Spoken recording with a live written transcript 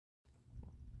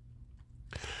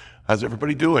How's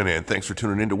everybody doing? And thanks for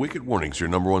tuning in to Wicked Warnings, your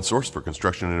number one source for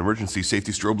construction and emergency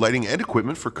safety strobe lighting and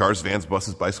equipment for cars, vans,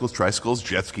 buses, bicycles, tricycles,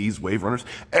 jet skis, wave runners,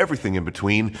 everything in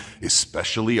between,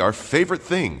 especially our favorite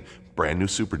thing, brand new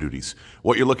Super Duties.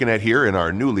 What you're looking at here in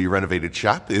our newly renovated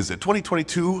shop is a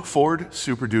 2022 Ford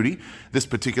Super Duty. This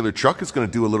particular truck is going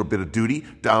to do a little bit of duty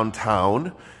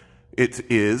downtown.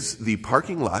 It is the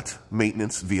parking lot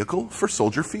maintenance vehicle for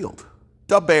Soldier Field.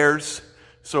 The Bears.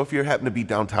 So if you happen to be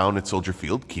downtown at Soldier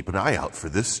Field, keep an eye out for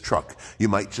this truck. You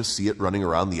might just see it running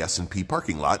around the S&P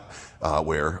parking lot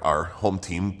where our home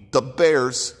team, the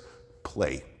Bears,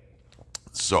 play.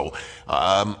 So,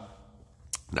 not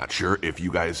sure if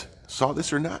you guys saw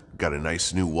this or not. Got a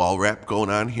nice new wall wrap going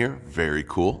on here. Very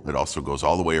cool. It also goes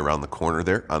all the way around the corner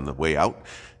there on the way out.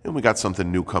 And we got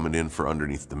something new coming in for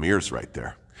underneath the mirrors right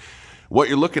there. What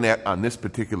you're looking at on this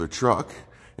particular truck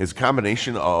is a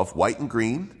combination of white and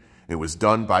green. It was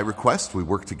done by request. We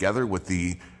worked together with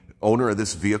the owner of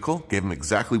this vehicle, gave them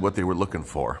exactly what they were looking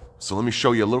for. So let me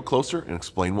show you a little closer and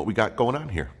explain what we got going on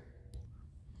here.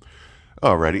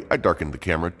 Alrighty, I darkened the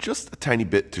camera just a tiny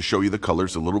bit to show you the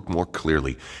colors a little more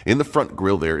clearly. In the front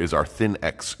grille there is our Thin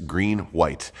X green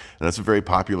white, and that's a very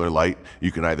popular light.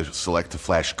 You can either select to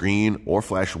flash green or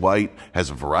flash white, has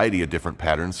a variety of different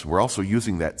patterns. We're also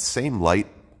using that same light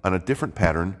on a different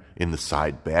pattern in the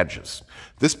side badges.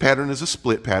 This pattern is a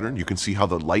split pattern. You can see how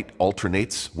the light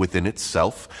alternates within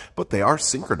itself, but they are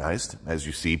synchronized. As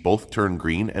you see, both turn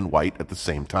green and white at the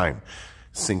same time.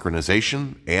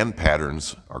 Synchronization and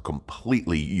patterns are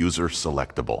completely user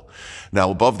selectable.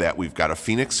 Now above that, we've got a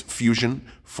Phoenix Fusion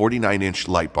 49-inch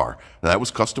light bar. Now that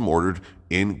was custom ordered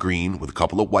in green with a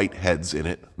couple of white heads in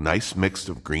it. Nice mix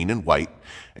of green and white.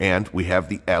 And we have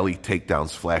the alley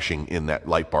takedowns flashing in that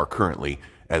light bar currently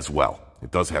as well.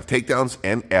 It does have takedowns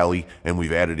and alley, and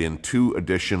we've added in 2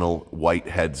 additional white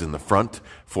heads in the front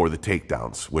for the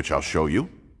takedowns, which I'll show you.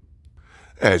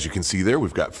 As you can see there,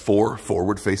 we've got 4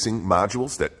 forward-facing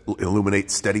modules that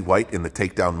illuminate steady white in the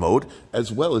takedown mode,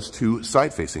 as well as 2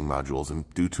 side-facing modules.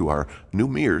 And due to our new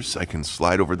mirrors, I can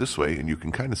slide over this way, and you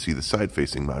can kind of see the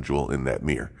side-facing module in that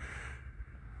mirror.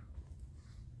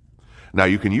 Now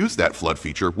you can use that flood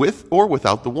feature with or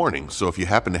without the warning. So if you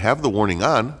happen to have the warning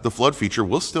on, the flood feature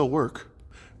will still work,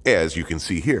 as you can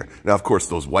see here. Now, of course,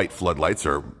 those white floodlights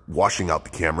are washing out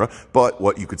the camera, but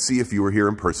what you could see if you were here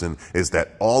in person is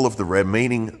that all of the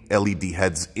remaining LED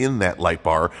heads in that light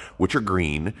bar, which are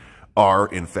green, are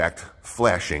in fact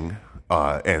flashing,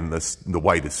 and the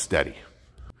white is steady.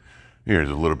 Here's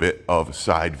a little bit of a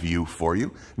side view for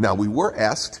you. Now, we were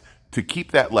asked to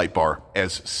keep that light bar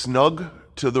as snug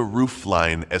to the roof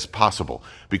line as possible,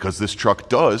 because this truck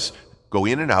does go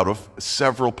in and out of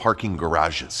several parking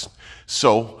garages.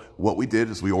 So what we did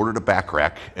is we ordered a back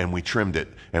rack and we trimmed it,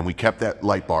 and we kept that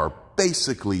light bar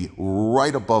basically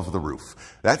right above the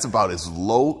roof. That's about as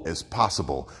low as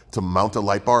possible to mount a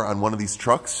light bar on one of these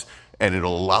trucks, and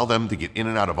it'll allow them to get in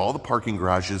and out of all the parking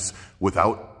garages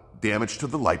without damage to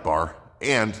the light bar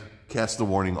and cast the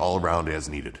warning all around as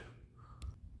needed.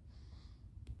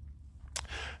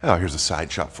 Now, here's a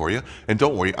side shot for you. And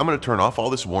don't worry, I'm going to turn off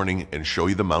all this warning and show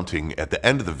you the mounting at the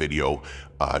end of the video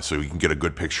so you can get a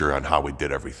good picture on how we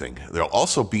did everything. There'll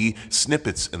also be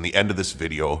snippets in the end of this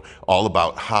video all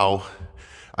about how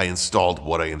I installed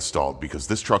what I installed, because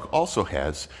this truck also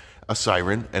has a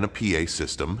siren and a PA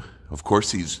system. Of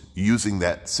course, he's using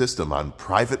that system on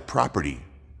private property,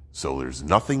 so there's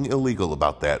nothing illegal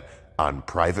about that on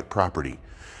private property.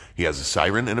 He has a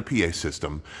siren and a PA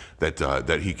system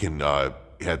that he can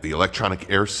had the electronic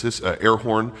air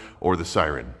horn or the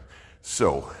siren.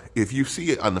 So if you see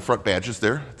it on the front badges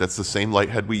there, that's the same light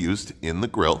head we used in the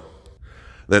grill.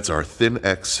 That's our Thin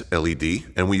X LED,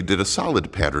 and we did a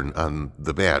solid pattern on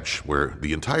the badge where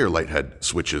the entire light head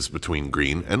switches between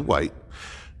green and white.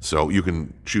 So you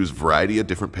can choose a variety of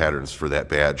different patterns for that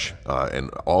badge, and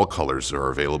all colors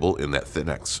are available in that Thin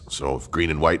X. So if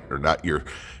green and white are not your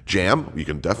jam, you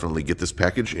can definitely get this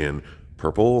package in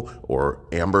purple or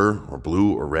amber or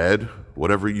blue or red,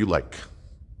 whatever you like.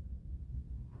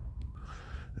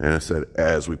 And I said,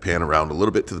 as we pan around a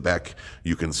little bit to the back,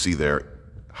 you can see there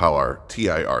how our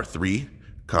TIR3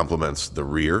 complements the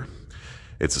rear.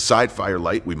 It's a side fire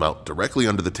light we mount directly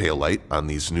under the tail light on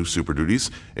these new Super Duties.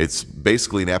 It's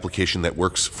basically an application that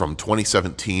works from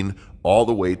 2017 all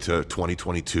the way to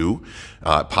 2022,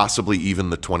 possibly even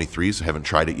the 23s. I haven't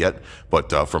tried it yet, but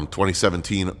from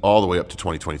 2017 all the way up to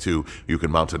 2022, you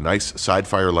can mount a nice side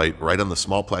fire light right on the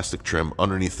small plastic trim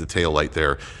underneath the tail light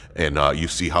there, and you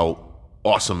see how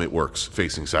awesome it works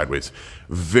facing sideways.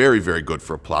 Very, very good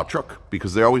for a plow truck,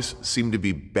 because they always seem to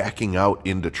be backing out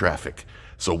into traffic.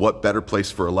 So what better place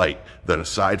for a light than a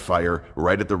side fire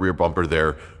right at the rear bumper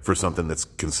there for something that's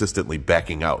consistently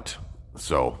backing out?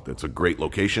 So it's a great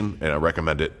location, and I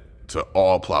recommend it to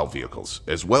all plow vehicles,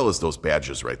 as well as those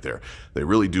badges right there. They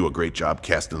really do a great job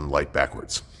casting the light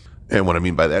backwards. And what I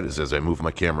mean by that is, as I move my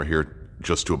camera here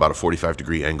just to about a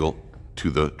 45-degree angle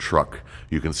to the truck,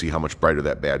 you can see how much brighter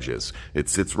that badge is. It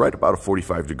sits right about a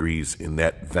 45 degrees in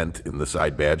that vent in the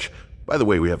side badge. By the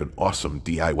way, we have an awesome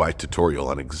DIY tutorial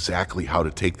on exactly how to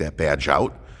take that badge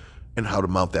out and how to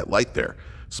mount that light there.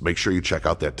 So make sure you check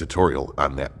out that tutorial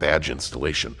on that badge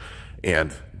installation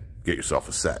and get yourself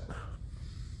a set.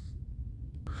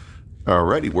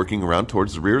 Alrighty, working around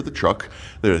towards the rear of the truck,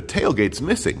 the tailgate's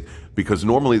missing because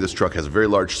normally this truck has a very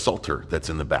large salter that's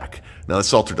in the back. Now the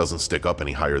salter doesn't stick up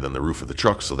any higher than the roof of the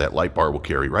truck, so that light bar will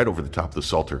carry right over the top of the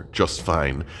salter just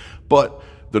fine. But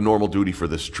the normal duty for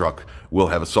this truck will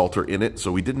have a salter in it,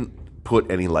 so we didn't put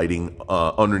any lighting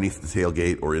underneath the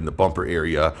tailgate or in the bumper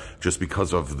area just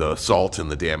because of the salt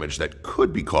and the damage that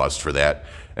could be caused for that.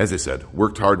 As I said,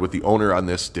 worked hard with the owner on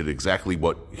this, did exactly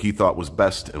what he thought was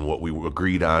best and what we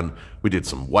agreed on. We did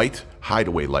some white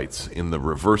hideaway lights in the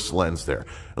reverse lens there.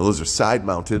 Now, those are side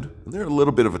mounted, and they're a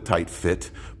little bit of a tight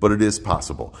fit, but it is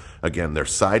possible. Again, they're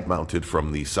side mounted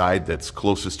from the side that's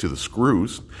closest to the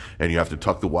screws, and you have to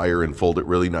tuck the wire and fold it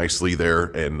really nicely there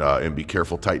and be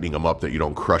careful tightening them up that you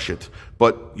don't crush it.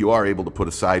 But you are able to put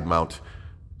a side mount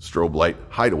strobe light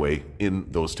hideaway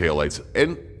in those taillights.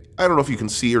 And I don't know if you can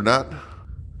see or not,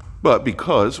 but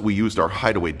because we used our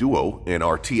Hideaway Duo and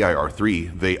our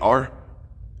TIR3, they are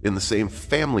in the same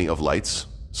family of lights,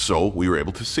 so we were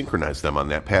able to synchronize them on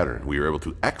that pattern. We were able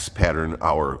to X pattern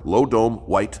our low dome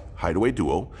white Hideaway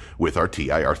Duo with our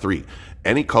TIR3.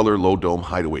 Any color low dome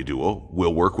Hideaway Duo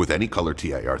will work with any color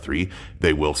TIR3.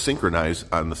 They will synchronize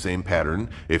on the same pattern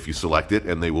if you select it,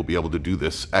 and they will be able to do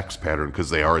this X pattern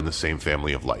because they are in the same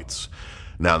family of lights.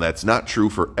 Now, that's not true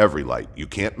for every light. You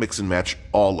can't mix and match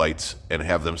all lights and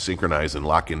have them synchronize and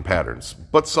lock in patterns.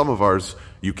 But some of ours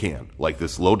you can, like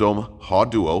this low dome HA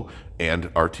Duo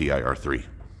and our TIR3.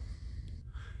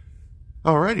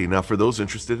 Alrighty, now for those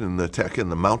interested in the tech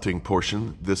and the mounting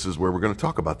portion, this is where we're going to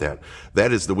talk about that.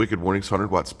 That is the Wicked Warnings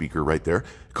 100-watt speaker right there.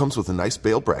 It comes with a nice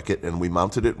bail bracket, and we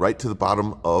mounted it right to the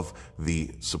bottom of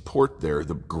the support there,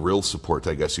 the grill support,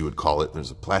 I guess you would call it. There's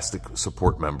a plastic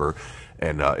support member,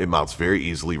 and it mounts very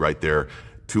easily right there.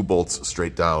 2 bolts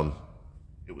straight down.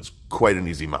 It was quite an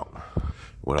easy mount.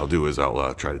 What I'll do is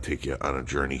I'll try to take you on a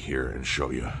journey here and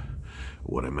show you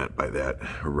what I meant by that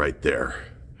right there.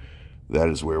 That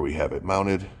is where we have it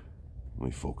mounted. Let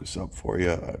me focus up for you.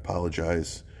 I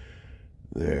apologize.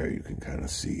 There, you can kind of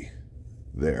see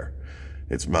there.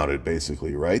 It's mounted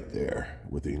basically right there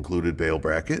with the included bail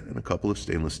bracket and a couple of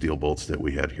stainless steel bolts that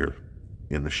we had here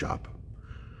in the shop.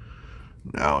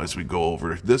 Now, as we go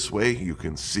over this way, you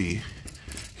can see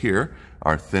here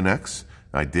our Thin-X.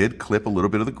 I did clip a little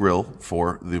bit of the grill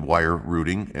for the wire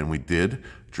routing, and we did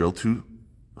drill 2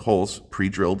 holes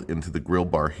pre-drilled into the grill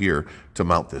bar here to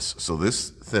mount this. So this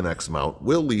Thin-X mount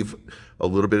will leave a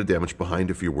little bit of damage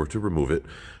behind if you were to remove it,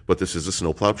 but this is a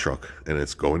snowplow truck and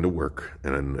it's going to work.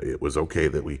 And it was okay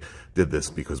that we did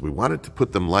this because we wanted to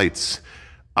put them lights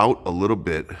out a little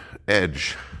bit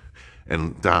edge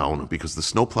and down because the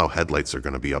snowplow headlights are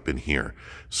going to be up in here.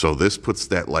 So this puts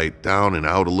that light down and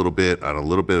out a little bit on a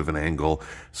little bit of an angle,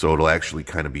 so it'll actually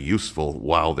kind of be useful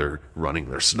while they're running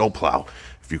their snowplow.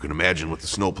 If you can imagine what the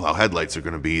snowplow headlights are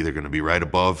going to be, they're going to be right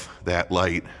above that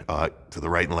light to the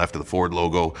right and left of the Ford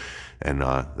logo, and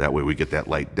that way we get that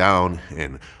light down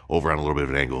and over on a little bit of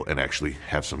an angle and actually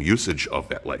have some usage of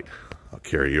that light. I'll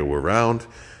carry you around.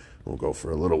 We'll go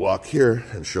for a little walk here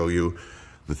and show you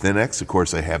the Thin-X. Of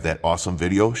course, I have that awesome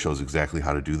video, shows exactly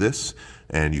how to do this,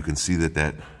 and you can see that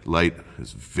that light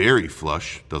is very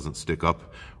flush, doesn't stick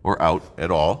up or out at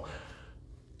all.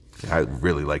 I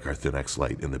really like our Thin-X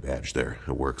light in the badge there.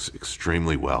 It works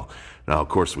extremely well. Now, of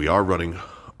course, we are running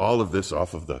all of this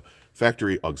off of the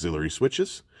factory auxiliary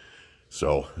switches,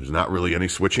 so there's not really any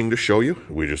switching to show you.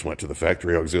 We just went to the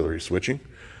factory auxiliary switching.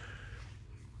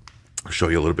 I'll show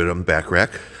you a little bit on the back rack.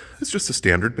 It's just a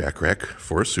standard back rack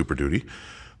for a Super Duty.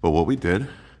 But what we did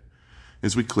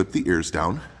is we clipped the ears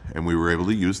down, and we were able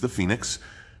to use the Phoenix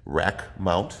rack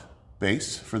mount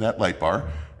base for that light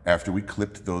bar after we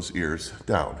clipped those ears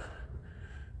down.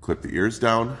 Clip the ears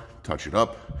down, touch it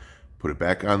up, put it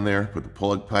back on there, put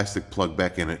the plastic plug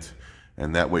back in it,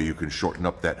 and that way you can shorten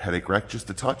up that headache rack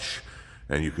just a touch,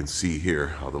 and you can see here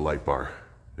how the light bar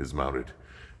is mounted.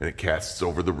 And it casts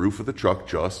over the roof of the truck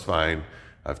just fine.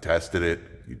 I've tested it.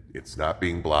 It's not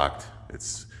being blocked.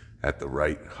 It's at the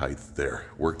right height there.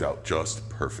 Worked out just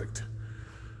perfect.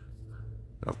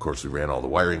 Of course, we ran all the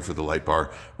wiring for the light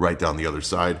bar right down the other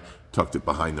side, tucked it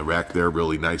behind the rack there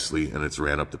really nicely, and it's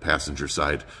ran up the passenger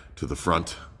side to the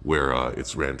front where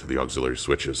it's ran to the auxiliary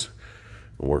switches.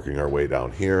 We're working our way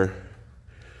down here.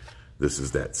 This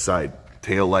is that side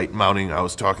tail light mounting I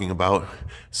was talking about.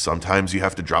 Sometimes you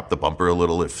have to drop the bumper a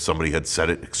little if somebody had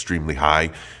set it extremely high.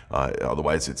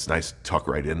 Otherwise, it's nice to tuck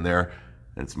right in there.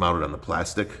 And it's mounted on the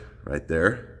plastic right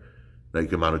there. Now you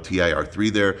can mount a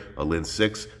TIR3 there, a Lin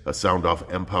 6, a Sound Off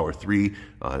M-Power 3.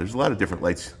 There's a lot of different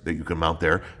lights that you can mount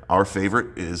there. Our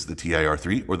favorite is the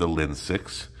TIR3 or the Lin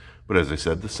 6. But as I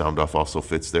said, the Sound Off also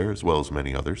fits there as well as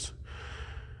many others.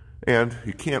 And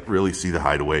you can't really see the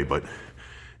hideaway, but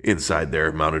inside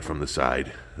there, mounted from the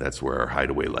side, that's where our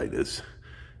hideaway light is.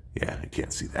 Yeah, you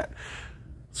can't see that.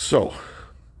 So,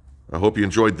 I hope you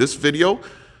enjoyed this video.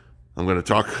 I'm going to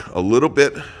talk a little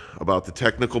bit about the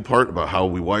technical part, about how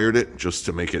we wired it, just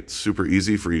to make it super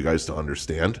easy for you guys to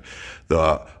understand.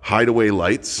 The hideaway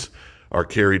lights are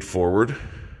carried forward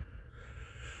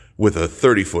with a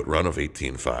 30-foot run of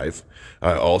 18.5.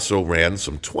 I also ran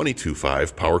some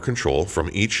 22.5 power control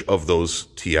from each of those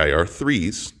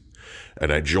TIR3s,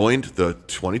 and I joined the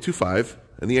 22.5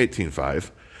 and the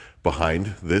 18.5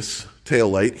 behind this tail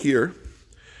light here.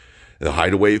 The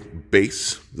hideaway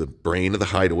base, the brain of the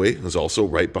hideaway, is also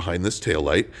right behind this tail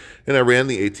light, and I ran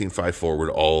the 18.5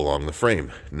 forward all along the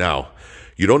frame. Now,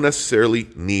 you don't necessarily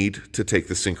need to take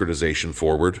the synchronization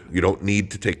forward. You don't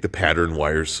need to take the pattern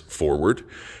wires forward.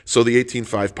 So the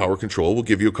 18.5 power control will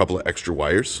give you a couple of extra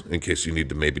wires in case you need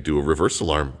to maybe do a reverse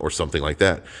alarm or something like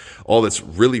that. All that's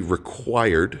really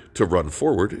required to run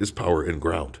forward is power and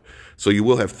ground. So you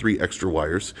will have 3 extra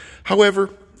wires. However,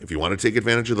 if you want to take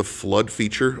advantage of the flood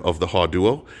feature of the HAW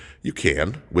Duo, you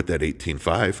can with that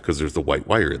 18.5 because there's the white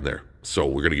wire in there. So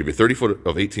we're going to give you 30 foot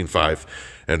of 18.5,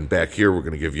 and back here we're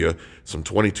going to give you some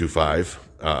 22.5.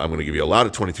 I'm going to give you a lot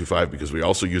of 22.5 because we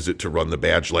also use it to run the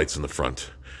badge lights in the front.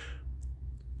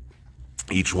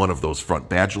 Each one of those front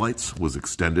badge lights was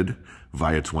extended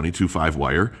via 22.5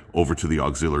 wire over to the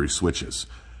auxiliary switches.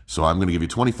 So I'm going to give you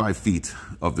 25 feet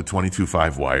of the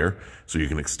 22.5 wire so you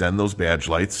can extend those badge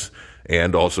lights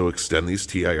and also extend these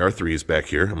TIR3s back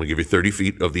here. I'm going to give you 30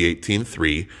 feet of the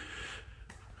 18.3.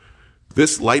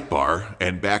 This light bar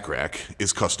and back rack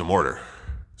is custom order.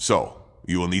 So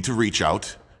you will need to reach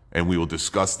out and we will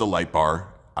discuss the light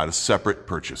bar at a separate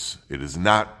purchase. It is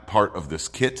not part of this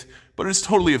kit, but it's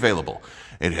totally available.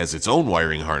 It has its own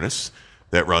wiring harness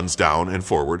that runs down and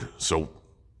forward. So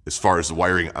as far as the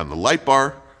wiring on the light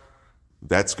bar,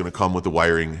 that's going to come with the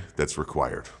wiring that's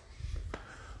required.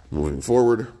 Moving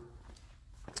forward,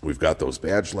 we've got those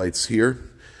badge lights here.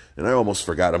 And I almost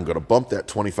forgot, I'm going to bump that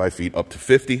 25 feet up to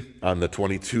 50 on the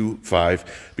 22.5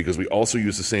 because we also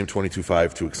use the same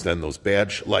 22.5 to extend those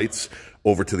badge lights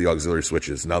over to the auxiliary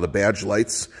switches. Now the badge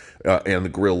lights and the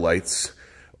grill lights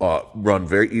run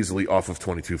very easily off of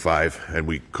 22.5, and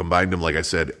we combined them, like I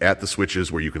said, at the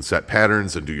switches where you can set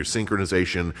patterns and do your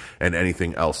synchronization and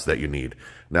anything else that you need.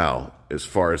 Now, as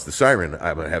far as the siren,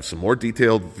 I'm going to have some more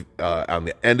detailed on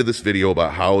the end of this video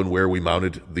about how and where we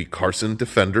mounted the Carson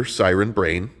Defender siren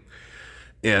brain.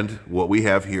 And what we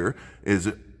have here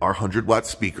is our 100-watt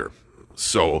speaker.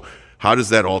 So how does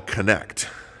that all connect?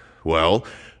 Well,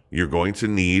 you're going to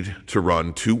need to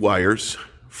run 2 wires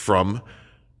from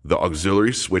the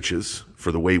auxiliary switches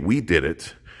for the way we did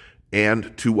it,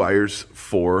 and 2 wires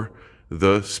for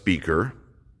the speaker.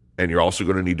 And you're also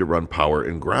going to need to run power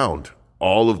and ground.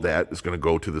 All of that is going to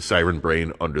go to the siren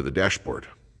brain under the dashboard.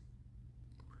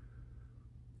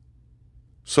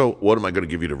 So what am I going to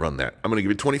give you to run that? I'm going to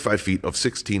give you 25 feet of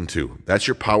 16.2. That's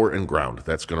your power and ground.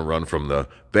 That's going to run from the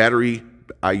battery.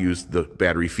 I use the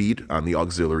battery feed on the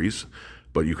auxiliaries,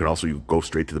 but you can also go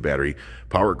straight to the battery.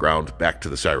 Power, ground, back to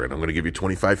the siren. I'm going to give you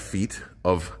 25 feet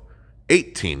of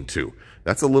 18.2.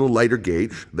 That's a little lighter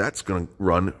gauge. That's going to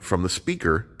run from the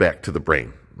speaker back to the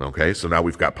brain. Okay, so now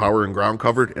we've got power and ground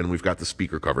covered, and we've got the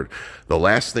speaker covered. The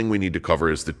last thing we need to cover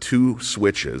is the 2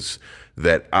 switches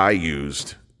that I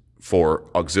used for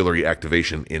auxiliary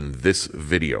activation in this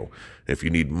video. If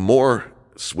you need more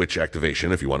switch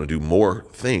activation, if you want to do more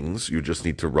things, you just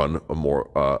need to run a more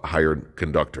higher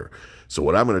conductor. So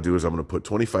what I'm going to do is I'm going to put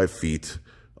 25 feet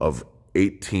of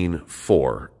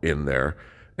 18.4 in there,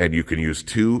 and you can use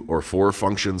 2 or 4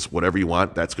 functions, whatever you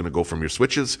want. That's going to go from your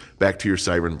switches back to your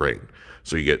siren brain.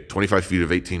 So you get 25 feet of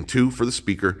 18.2 for the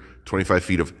speaker, 25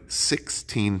 feet of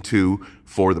 16.2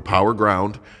 for the power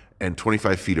ground, and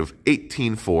 25 feet of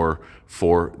 18.4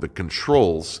 for the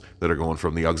controls that are going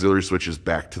from the auxiliary switches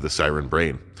back to the siren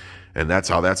brain. And that's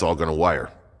how that's all going to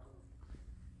wire.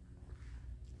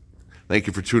 Thank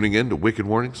you for tuning in to Wicked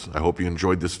Warnings. I hope you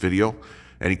enjoyed this video.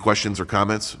 Any questions or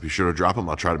comments, be sure to drop them.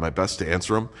 I'll try my best to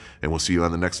answer them, and we'll see you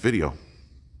on the next video.